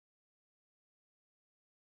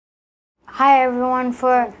Hi everyone,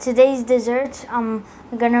 for today's dessert I'm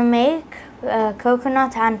gonna make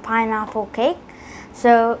coconut and pineapple cake.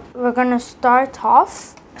 So we're gonna start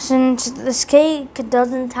off. Since this cake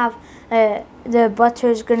doesn't have the butter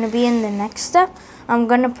is gonna be in the next step, I'm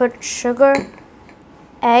gonna put sugar,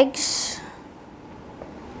 eggs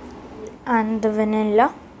and the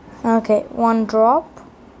vanilla. Okay, 1 drop.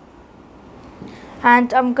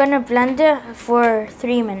 And I'm gonna blend it for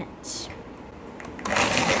 3 minutes.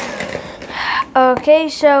 Okay,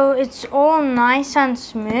 so it's all nice and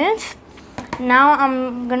smooth. Now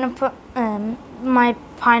I'm gonna put my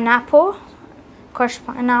pineapple, crushed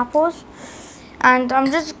pineapples, and I'm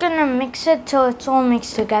just gonna mix it till it's all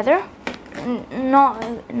mixed together. Not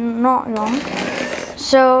long.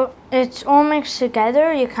 So it's all mixed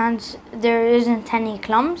together. There isn't any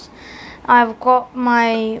clumps. I've got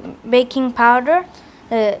my baking powder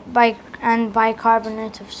and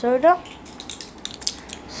bicarbonate of soda.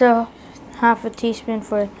 So half a teaspoon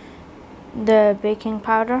for the baking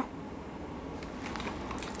powder,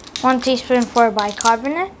 1 teaspoon for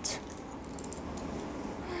bicarbonate,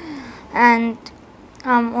 and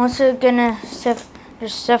I'm also gonna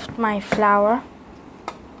sift my flour.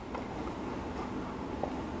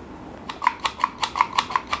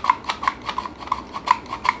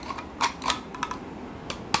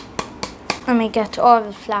 Let me get all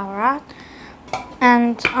the flour out.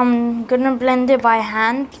 And I'm gonna blend it by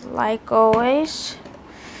hand, like always.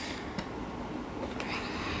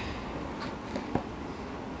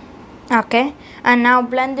 Okay, and now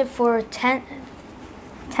blend it for 10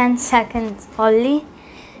 seconds only.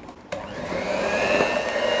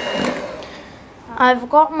 I've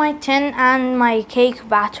got my tin and my cake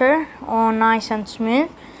batter all nice and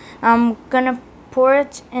smooth. I'm gonna pour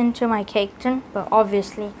it into my cake tin, but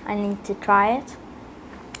obviously I need to try it.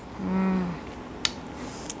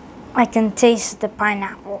 I can taste the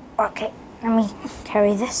pineapple. Okay, let me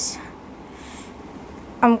carry this.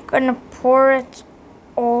 I'm gonna pour it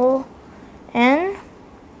all in,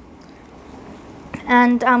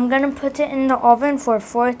 and I'm gonna put it in the oven for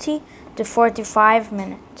 40 to 45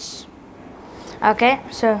 minutes. Okay,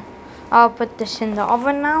 so I'll put this in the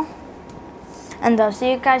oven now, and I'll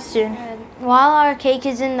see you guys soon. While our cake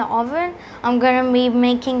is in the oven, I'm gonna be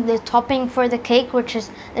making the topping for the cake, which is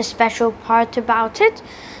the special part about it.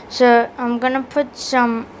 So I'm gonna put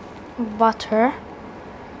some butter,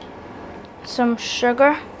 some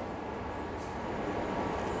sugar,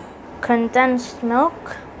 condensed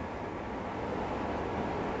milk,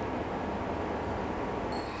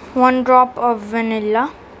 1 drop of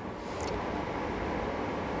vanilla.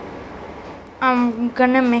 I'm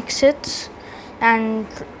gonna mix it and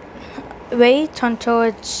wait until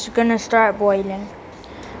it's gonna start boiling.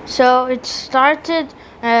 So it started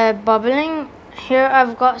bubbling. Here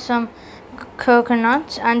I've got some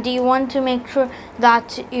coconut, and you want to make sure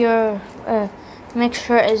that your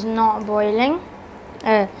mixture is not boiling,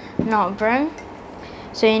 not burn.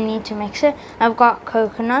 So you need to mix it. I've got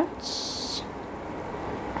coconuts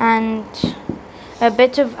and a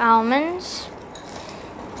bit of almonds,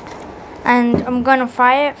 and I'm gonna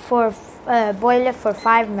boil it for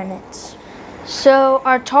 5 minutes. So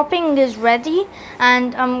our topping is ready,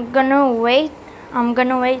 and I'm gonna wait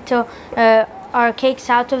till our cake's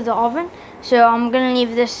out of the oven. So I'm gonna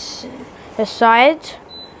leave this aside,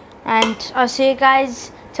 and I'll see you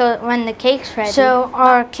guys till when the cake's ready. So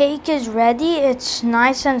our cake is ready. It's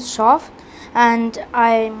nice and soft, and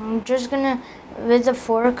I'm just gonna, with a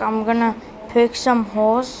fork, I'm gonna poke some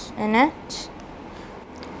holes in it.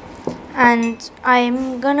 And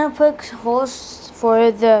I'm gonna poke holes for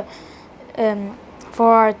the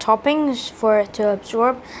for our toppings, for it to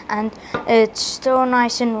absorb, and it's still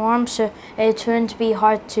nice and warm, so it won't be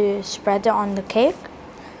hard to spread it on the cake.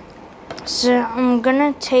 So I'm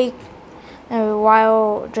gonna take a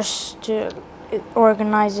while just to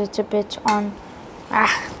organize it a bit on.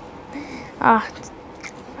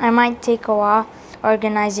 I might take a while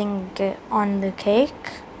organizing it on the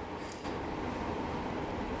cake.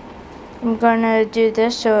 I'm gonna do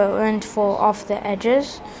this so it won't fall off the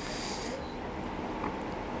edges.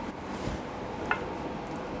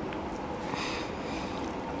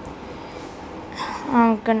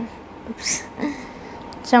 Oops,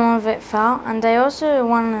 some of it fell, and I also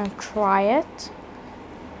want to try it.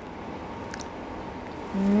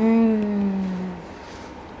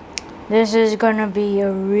 This is gonna be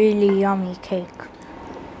a really yummy cake.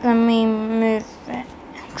 Let me move it.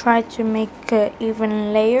 Try to make an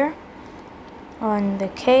even layer on the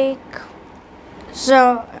cake.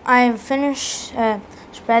 So I've finished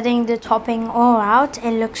spreading the topping all out.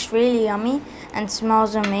 It looks really yummy and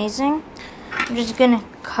smells amazing. I'm just gonna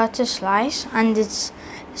cut a slice, and it's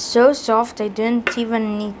so soft I don't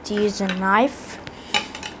even need to use a knife.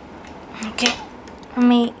 Okay, let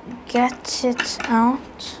me get it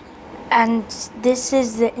out. And this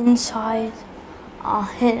is the inside.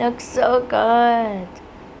 Oh, it looks so good.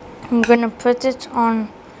 I'm gonna put it on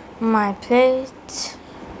my plate.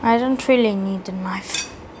 I don't really need a knife.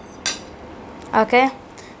 Okay,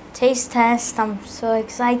 taste test. I'm so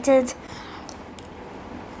excited.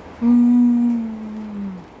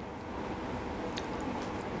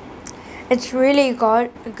 It's really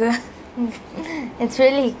good. It's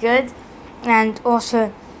really good, and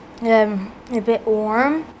also a bit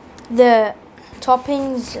warm. The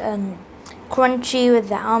toppings crunchy with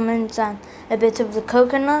the almonds and a bit of the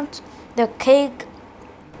coconut. The cake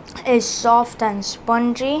is soft and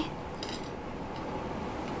spongy,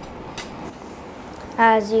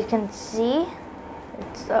 as you can see.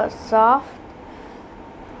 It's so soft.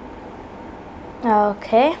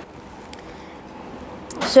 Okay,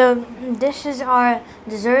 so this is our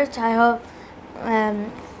dessert. I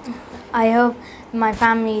hope my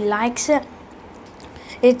family likes it.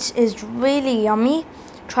 It is really yummy.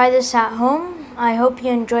 Try this at home. I hope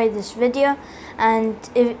you enjoyed this video, and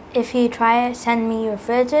if you try it, send me your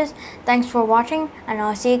photos. Thanks for watching, and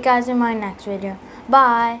I'll see you guys in my next video.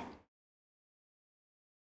 Bye.